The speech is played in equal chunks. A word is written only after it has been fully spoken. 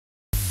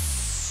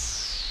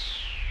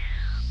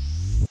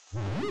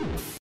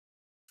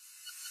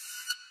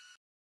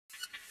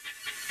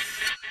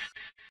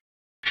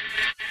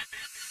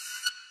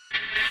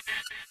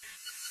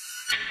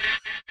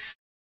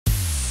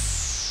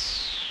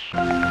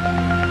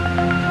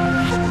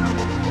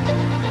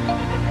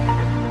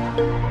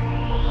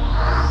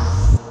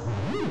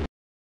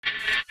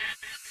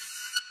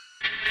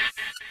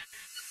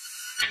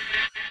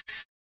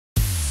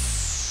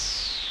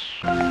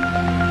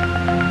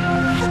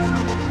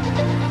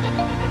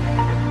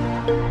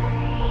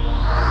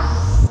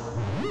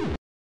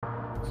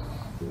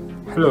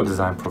Hello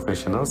design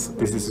professionals,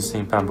 this is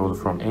Hüseyin Pembeoğlu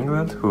from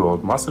England who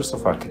hold Masters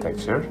of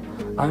Architecture.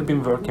 I've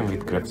been working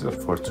with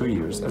Graphisoft for 2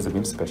 years as a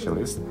BIM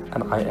specialist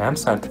and I am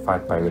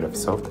certified by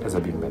Graphisoft as a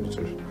BIM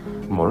manager.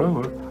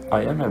 Moreover,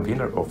 I am a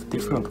winner of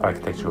different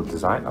architectural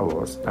design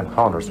awards and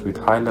honors with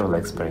high-level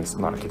experience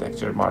in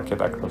architecture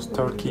market across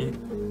Turkey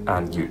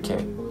and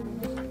UK.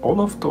 All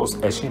of those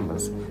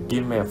achievements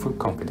give me a full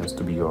confidence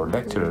to be your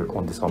lecturer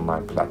on this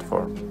online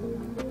platform.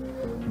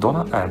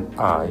 Donna and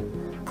I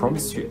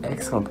promise you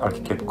excellent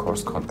ArchiCAD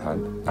course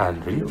content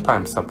and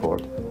real-time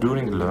support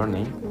during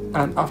learning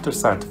and after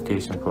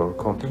certification for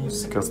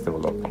continuous skills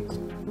development.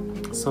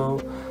 So,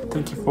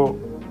 thank you for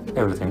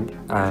everything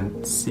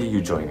and see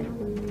you joining.